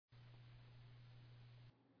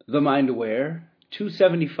The Mind Aware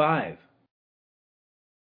 275.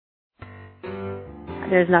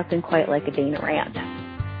 There's nothing quite like a Dana rant.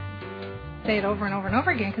 Say it over and over and over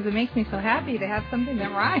again because it makes me so happy to have something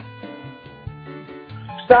that rhymes.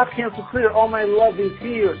 Stop, cancel, clear, all my love is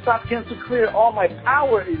here. Stop, cancel, clear, all my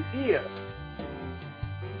power is here.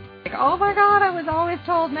 Like, oh my God, I was always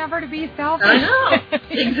told never to be selfish. I know.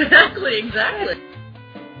 Exactly.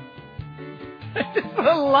 I just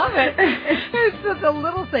love it. It's just the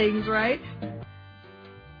little things, right?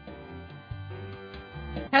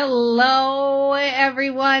 Hello,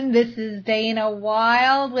 everyone. This is Dana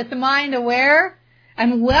Wilde with The Mind Aware,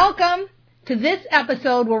 and welcome to this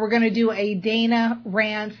episode where we're going to do a Dana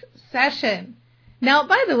Rants session. Now,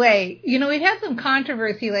 by the way, we've had some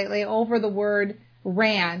controversy lately over the word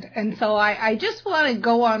rant, and so I just want to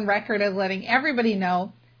go on record as letting everybody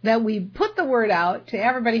know that we put the word out to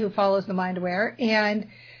everybody who follows The Mind Aware, and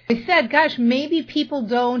I said, gosh, maybe people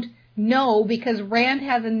don't know because rant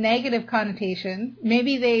has a negative connotation.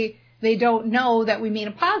 Maybe they don't know that we mean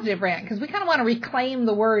a positive rant because we kind of want to reclaim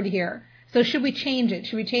the word here. So should we change it?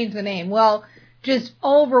 Should we change the name? Well, just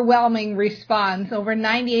overwhelming response. Over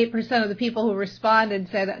 98% of the people who responded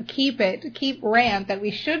said keep rant, that we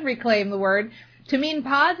should reclaim the word to mean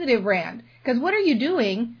positive rant. Because what are you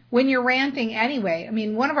doing when you're ranting anyway? I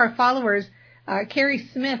mean, one of our followers, Carrie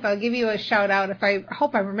Smith, I'll give you a shout out I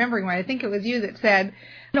hope I'm remembering right. I think it was you that said,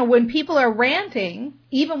 when people are ranting,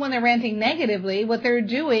 even when they're ranting negatively, what they're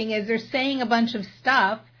doing is they're saying a bunch of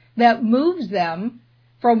stuff that moves them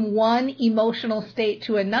from one emotional state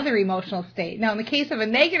to another emotional state. Now, in the case of a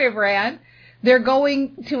negative rant, they're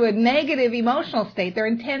going to a negative emotional state. They're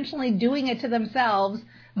intentionally doing it to themselves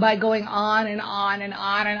by going on and on and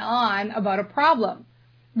on and on about a problem.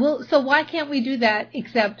 Well, so why can't we do that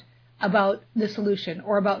except about the solution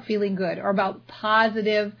or about feeling good or about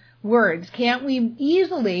positive words? Can't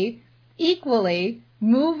we equally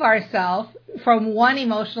move ourselves from one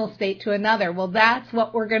emotional state to another? Well, that's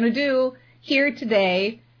what we're going to do here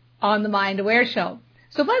today on the Mind Aware Show.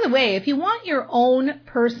 So by the way, if you want your own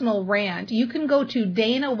personal rant, you can go to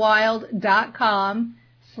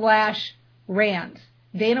danawilde.com/rants.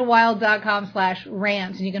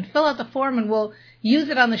 danawilde.com/rants, and you can fill out the form and we'll use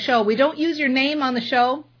it on the show. We don't use your name on the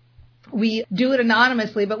show. We do it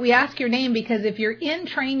anonymously, but we ask your name because if you're in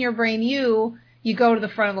Train Your Brain you go to the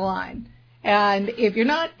front of the line. And if you're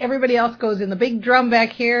not, everybody else goes in the big drum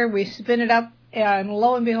back here. We spin it up, and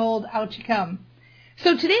lo and behold, out you come.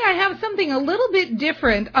 So today I have something a little bit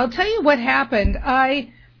different. I'll tell you what happened.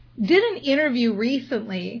 I did an interview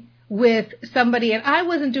recently with somebody, and I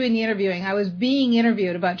wasn't doing the interviewing. I was being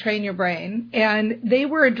interviewed about Train Your Brain, and they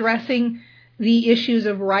were addressing the issues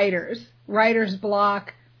of writer's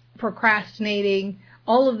block, procrastinating,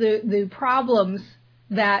 all of the problems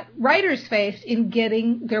that writers face in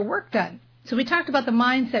getting their work done. So we talked about the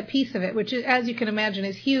mindset piece of it, which, as you can imagine,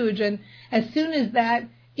 is huge. And as soon as that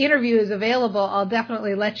interview is available, I'll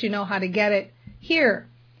definitely let you know how to get it here.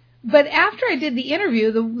 But after I did the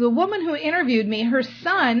interview, the woman who interviewed me, her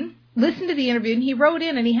son listened to the interview, and he wrote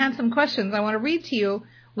in and he had some questions. I want to read to you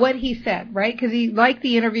what he said, right? Because he liked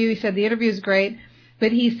the interview. He said the interview is great.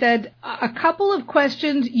 But he said a couple of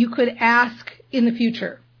questions you could ask in the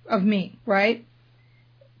future of me, right?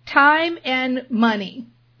 Time and money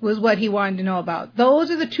was what he wanted to know about. Those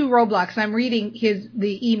are the two roadblocks. I'm reading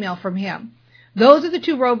the email from him. Those are the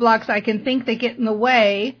two roadblocks I can think that get in the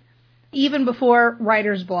way even before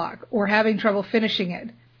writer's block or having trouble finishing it.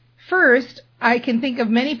 First, I can think of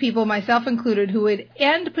many people, myself included, who would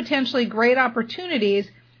end potentially great opportunities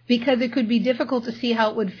because it could be difficult to see how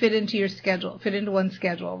it would fit into one's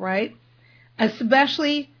schedule, right?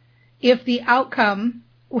 Especially if the outcome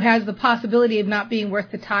has the possibility of not being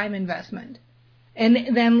worth the time investment.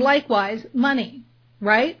 And then likewise, money,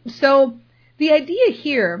 right? So the idea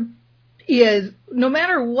here is no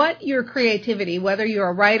matter what your creativity, whether you're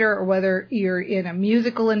a writer or whether you're in a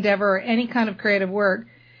musical endeavor or any kind of creative work,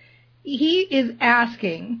 he's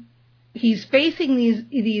facing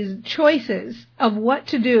these choices of what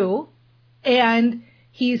to do, and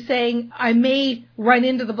he's saying, I may run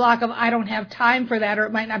into the block of I don't have time for that, or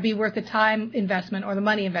it might not be worth the time investment or the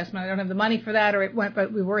money investment. I don't have the money for that, or it won't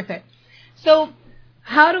be worth it. So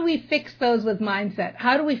how do we fix those with mindset?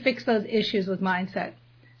 How do we fix those issues with mindset?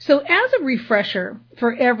 So as a refresher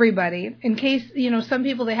for everybody, in case, some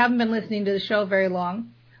people, they haven't been listening to the show very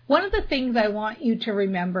long, one of the things I want you to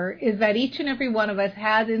remember is that each and every one of us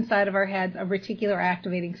has inside of our heads a reticular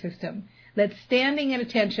activating system that's standing at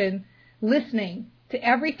attention, listening to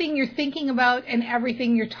everything you're thinking about and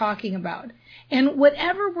everything you're talking about. And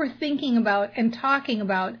whatever we're thinking about and talking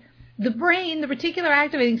about, the brain, the reticular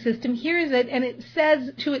activating system, hears it and it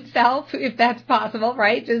says to itself, if that's possible,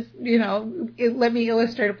 right? Just, let me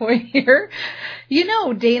illustrate a point here.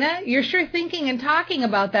 Dana, you're sure thinking and talking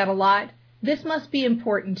about that a lot. This must be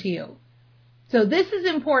important to you. So this is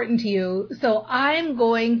important to you. So I'm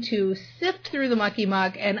going to sift through the mucky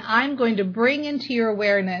muck and I'm going to bring into your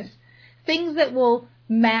awareness things that will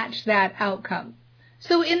match that outcome.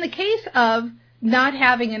 So in the case of not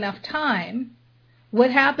having enough time, what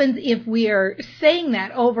happens if we are saying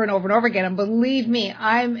that over and over and over again? And believe me,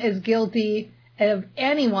 I'm as guilty of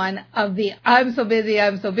anyone of the I'm so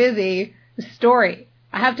busy story.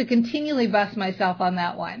 I have to continually bust myself on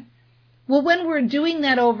that one. Well, when we're doing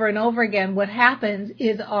that over and over again, what happens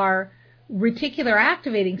is our reticular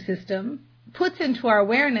activating system puts into our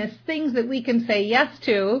awareness things that we can say yes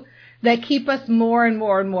to that keep us more and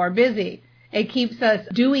more and more busy. It keeps us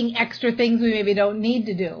doing extra things we maybe don't need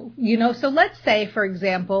to do. So let's say, for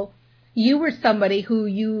example, you were somebody who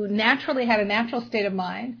you naturally had a natural state of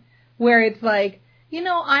mind where it's like,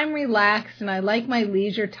 I'm relaxed and I like my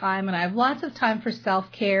leisure time and I have lots of time for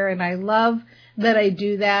self-care and I love that I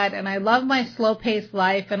do that and I love my slow-paced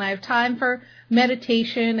life and I have time for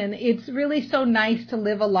meditation and it's really so nice to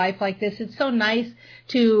live a life like this. It's so nice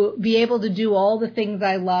to be able to do all the things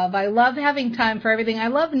I love. I love having time for everything. I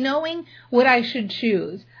love knowing what I should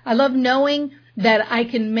choose. I love knowing that I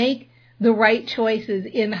can make the right choices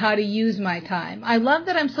in how to use my time. I love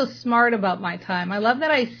that I'm so smart about my time. I love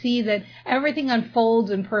that I see that everything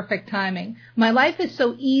unfolds in perfect timing. My life is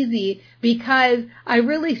so easy because I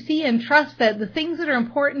really see and trust that the things that are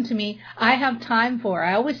important to me, I have time for.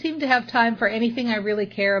 I always seem to have time for anything I really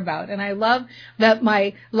care about. And I love that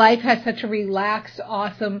my life has such a relaxed,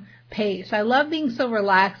 awesome pace. I love being so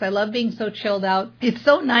relaxed. I love being so chilled out. It's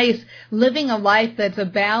so nice living a life that's a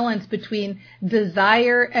balance between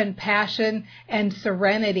desire and passion and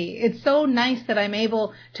serenity. It's so nice that I'm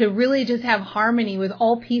able to really just have harmony with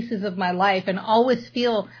all pieces of my life and always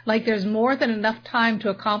feel like there's more than enough time to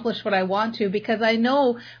accomplish what I want to because I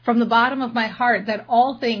know from the bottom of my heart that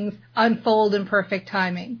all things unfold in perfect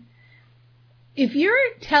timing. If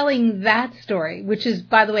you're telling that story, which is,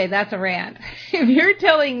 by the way, that's a rant. If you're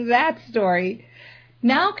telling that story,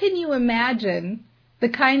 now can you imagine the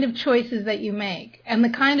kind of choices that you make and the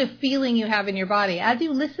kind of feeling you have in your body? As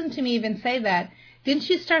you listen to me even say that, didn't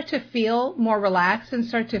you start to feel more relaxed and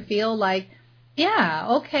start to feel like, yeah,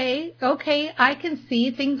 okay, I can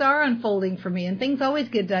see things are unfolding for me and things always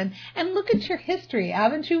get done. And look at your history.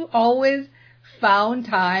 Haven't you always found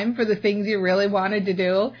time for the things you really wanted to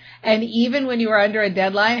do? And even when you were under a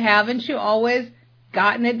deadline, haven't you always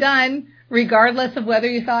gotten it done, regardless of whether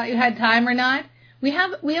you thought you had time or not? We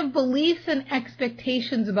have beliefs and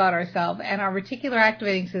expectations about ourselves, and our reticular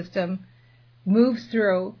activating system moves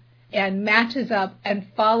through and matches up and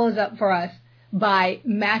follows up for us by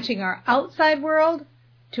matching our outside world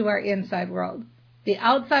to our inside world. The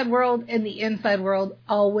outside world and the inside world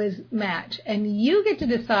always match, and you get to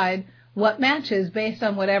decide what matches based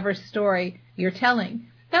on whatever story you're telling.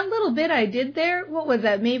 That little bit I did there, what was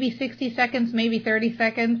that, maybe 60 seconds, maybe 30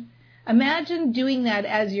 seconds? Imagine doing that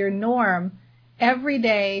as your norm every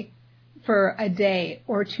day for a day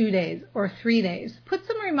or 2 days or 3 days. Put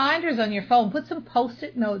some reminders on your phone, put some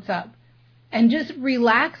Post-it notes up, and just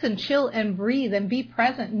relax and chill and breathe and be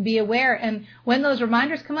present and be aware. And when those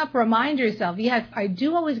reminders come up, remind yourself, yes, I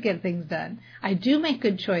do always get things done. I do make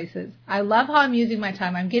good choices. I love how I'm using my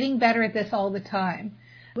time. I'm getting better at this all the time.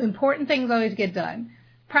 Important things always get done.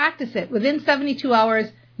 Practice it. Within 72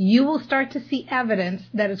 hours, you will start to see evidence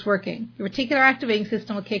that it's working. Your reticular activating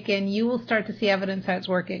system will kick in. You will start to see evidence that it's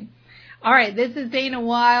working. All right, this is Dana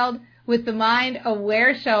Wilde with the Mind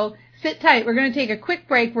Aware Show. Sit tight. We're going to take a quick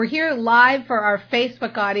break. We're here live for our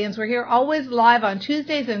Facebook audience. We're here always live on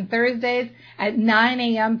Tuesdays and Thursdays at 9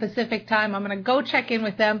 a.m. Pacific time. I'm going to go check in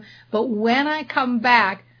with them. But when I come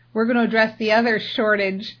back, we're going to address the other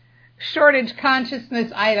shortage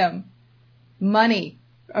consciousness item, money.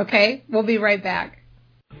 Okay? We'll be right back.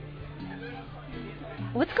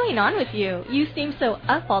 What's going on with you? You seem so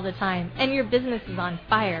up all the time, and your business is on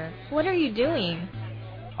fire. What are you doing?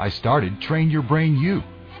 I started Train Your Brain U.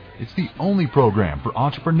 It's the only program for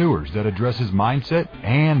entrepreneurs that addresses mindset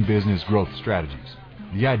and business growth strategies.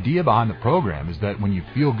 The idea behind the program is that when you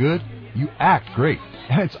feel good, you act great,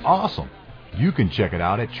 and it's awesome. You can check it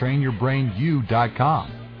out at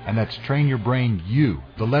trainyourbrainu.com, and that's trainyourbrainu,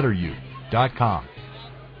 the letter U.com.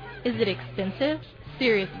 Is it expensive?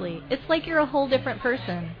 Seriously, it's like you're a whole different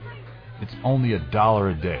person. It's only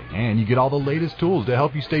 $1 a day, and you get all the latest tools to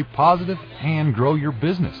help you stay positive and grow your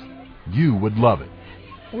business. You would love it.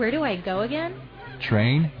 Where do I go again?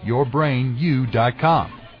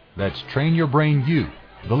 trainyourbrainu.com. That's trainyourbrainu,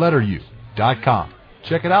 the letter U.com.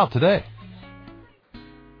 Check it out today.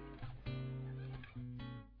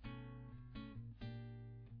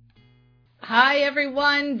 Hi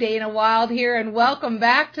everyone, Dana Wilde here, and welcome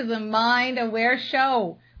back to the Mind Aware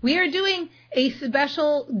Show. We are doing a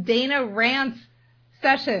special Dana Rants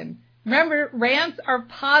session. Remember, rants are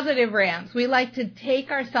positive rants. We like to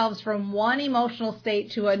take ourselves from one emotional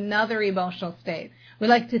state to another emotional state. We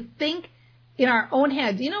like to think in our own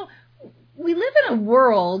heads. You know, we live in a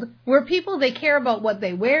world where people, they care about what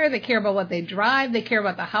they wear, they care about what they drive, they care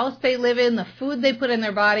about the house they live in, the food they put in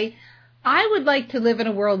their body. I would like to live in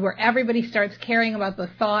a world where everybody starts caring about the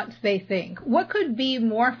thoughts they think. What could be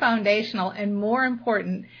more foundational and more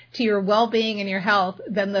important to your well-being and your health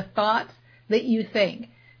than the thoughts that you think?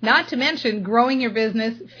 Not to mention growing your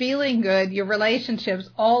business, feeling good, your relationships,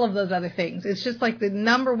 all of those other things. It's just like the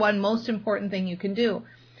number one most important thing you can do.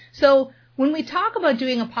 So when we talk about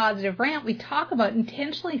doing a positive rant, we talk about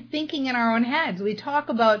intentionally thinking in our own heads. We talk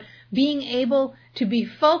about being able to be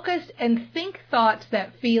focused and think thoughts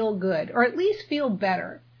that feel good, or at least feel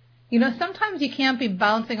better. You know, sometimes you can't be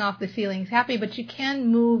bouncing off the ceilings happy, but you can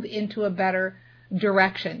move into a better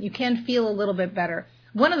direction. You can feel a little bit better.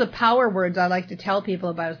 One of the power words I like to tell people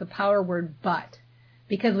about is the power word but.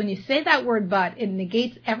 Because when you say that word but, it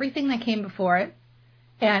negates everything that came before it,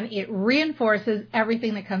 and it reinforces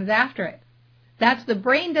everything that comes after it. That's the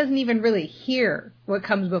brain doesn't even really hear what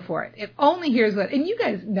comes before it. It only hears what, and you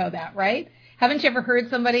guys know that, right? Haven't you ever heard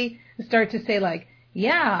somebody start to say like,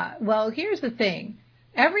 yeah, well, here's the thing.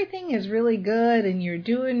 Everything is really good and you're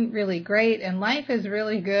doing really great and life is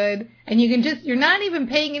really good. And you can just, you're not even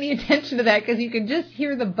paying any attention to that because you can just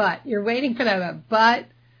hear the but. You're waiting for that but.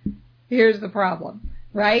 Here's the problem,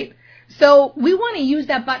 right? So we want to use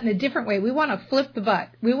that but in a different way. We want to flip the but.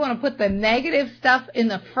 We want to put the negative stuff in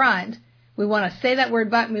the front. We want to say that word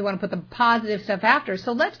but, and we want to put the positive stuff after.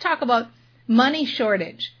 So let's talk about money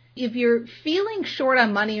shortage. If you're feeling short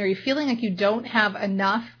on money, or you're feeling like you don't have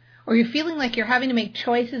enough, or you're feeling like you're having to make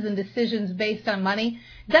choices and decisions based on money,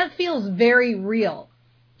 that feels very real.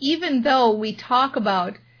 Even though we talk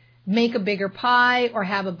about make a bigger pie or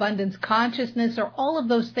have abundance consciousness or all of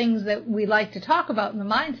those things that we like to talk about in the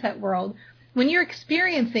mindset world, when you're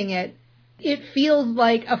experiencing it, it feels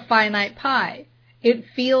like a finite pie. It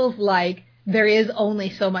feels like there is only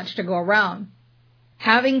so much to go around.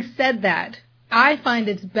 Having said that, I find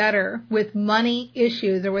it's better with money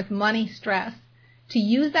issues or with money stress to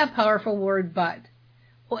use that powerful word but,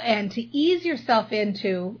 and to ease yourself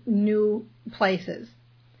into new places.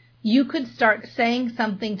 You could start saying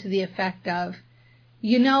something to the effect of,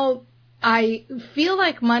 you know, I feel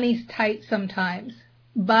like money's tight sometimes,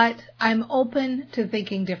 but I'm open to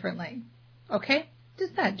thinking differently. Okay?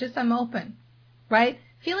 Just that. Just I'm open. Right?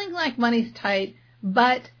 Feeling like money's tight,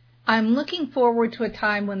 but I'm looking forward to a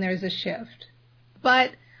time when there's a shift.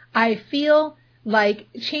 But I feel like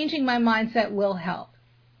changing my mindset will help.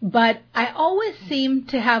 But I always seem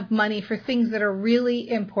to have money for things that are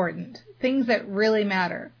really important, things that really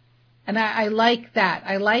matter. And I like that.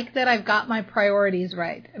 I like that I've got my priorities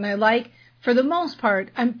right. And I like, for the most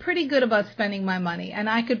part, I'm pretty good about spending my money. And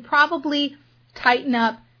I could probably tighten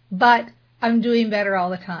up, but I'm doing better all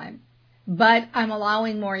the time. But I'm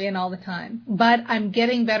allowing more in all the time. But I'm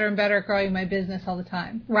getting better and better at growing my business all the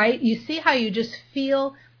time, right? You see how you just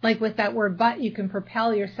feel like with that word but, you can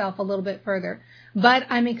propel yourself a little bit further. But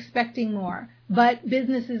I'm expecting more. But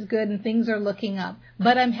business is good and things are looking up.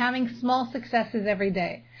 But I'm having small successes every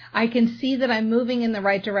day. I can see that I'm moving in the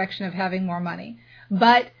right direction of having more money.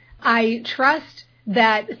 But I trust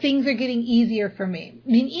that things are getting easier for me. I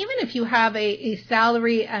mean, even if you have a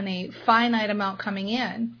salary and a finite amount coming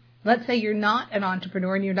in, let's say you're not an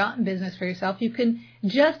entrepreneur and you're not in business for yourself, you can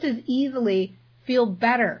just as easily feel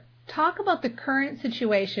better. Talk about the current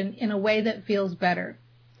situation in a way that feels better.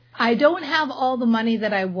 I don't have all the money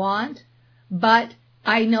that I want, but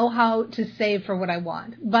I know how to save for what I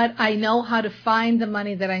want. But I know how to find the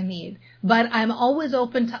money that I need. But I'm always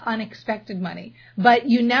open to unexpected money. But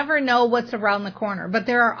you never know what's around the corner. But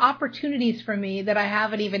there are opportunities for me that I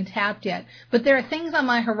haven't even tapped yet. But there are things on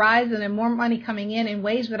my horizon and more money coming in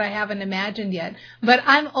ways that I haven't imagined yet. But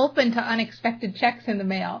I'm open to unexpected checks in the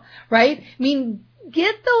mail, right? I mean,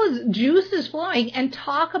 get those juices flowing and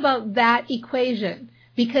talk about that equation.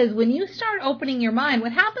 Because when you start opening your mind,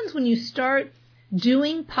 what happens when you start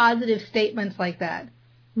doing positive statements like that?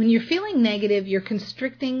 When you're feeling negative, you're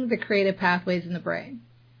constricting the creative pathways in the brain.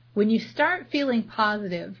 When you start feeling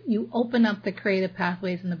positive, you open up the creative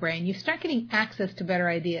pathways in the brain. You start getting access to better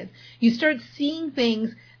ideas. You start seeing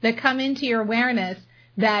things that come into your awareness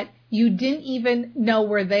that you didn't even know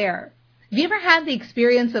were there. Have you ever had the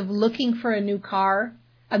experience of looking for a new car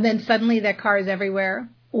and then suddenly that car is everywhere?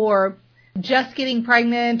 Or just getting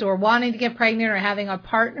pregnant or wanting to get pregnant or having a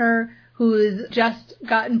partner who's just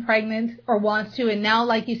gotten pregnant or wants to, and now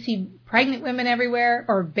like you see pregnant women everywhere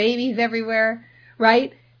or babies everywhere,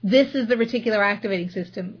 right? This is the reticular activating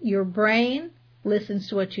system. Your brain listens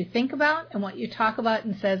to what you think about and what you talk about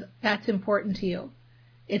and says, that's important to you.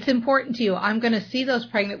 It's important to you. I'm going to see those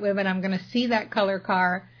pregnant women. I'm going to see that color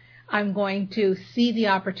car. I'm going to see the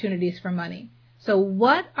opportunities for money. So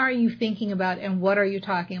what are you thinking about and what are you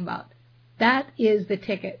talking about? That is the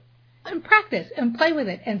ticket. And practice and play with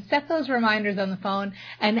it and set those reminders on the phone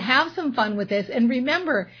and have some fun with this. And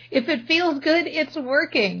remember, if it feels good, it's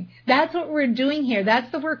working. That's what we're doing here.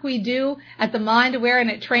 That's the work we do at the Mind Aware and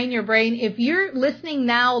at Train Your Brain. If you're listening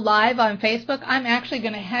now live on Facebook, I'm actually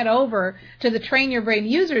going to head over to the Train Your Brain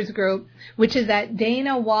users group, which is at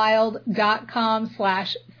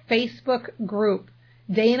DanaWild.com/Facebook group.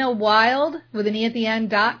 DanaWild with an E at the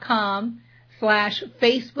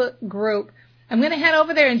end.com/Facebook group. I'm going to head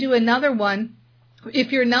over there and do another one.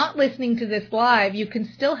 If you're not listening to this live, you can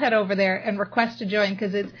still head over there and request to join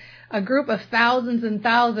because it's a group of thousands and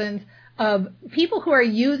thousands of people who are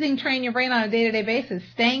using Train Your Brain on a day-to-day basis,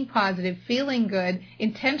 staying positive, feeling good,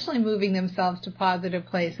 intentionally moving themselves to positive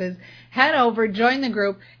places. Head over, join the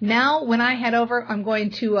group. Now, when I head over, I'm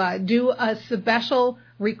going to do a special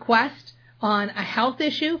request on a health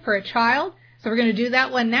issue for a child. So we're going to do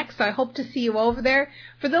that one next. So I hope to see you over there.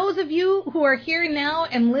 For those of you who are here now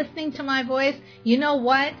and listening to my voice, you know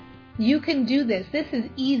what? You can do this. This is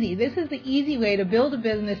easy. This is the easy way to build a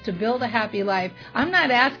business, to build a happy life. I'm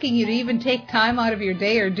not asking you to even take time out of your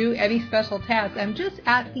day or do any special tasks. I'm just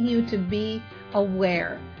asking you to be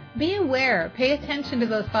aware. Be aware. Pay attention to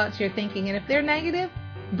those thoughts you're thinking. And if they're negative,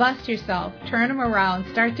 bust yourself. Turn them around.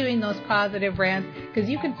 Start doing those positive rants because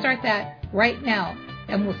you can start that right now.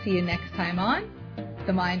 And we'll see you next time on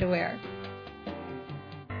The Mind Aware.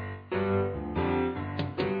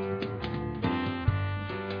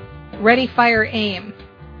 Ready, fire, aim.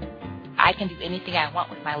 I can do anything I want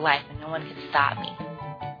with my life and no one can stop me.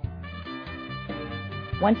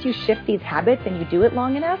 Once you shift these habits and you do it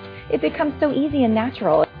long enough, it becomes so easy and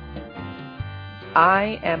natural.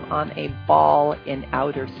 I am on a ball in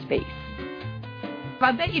outer space.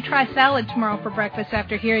 I bet you try salad tomorrow for breakfast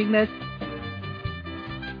after hearing this.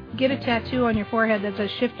 Get a tattoo on your forehead that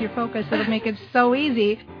says shift your focus. It'll make it so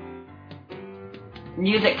easy.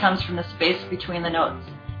 Music comes from the space between the notes.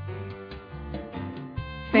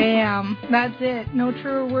 Bam. That's it. No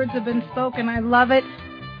truer words have been spoken. I love it.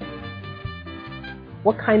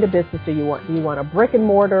 What kind of business do you want? Do you want a brick and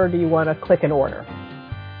mortar or do you want a click and order?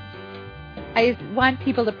 I want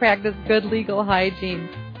people to practice good legal hygiene.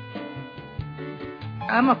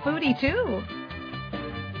 I'm a foodie too.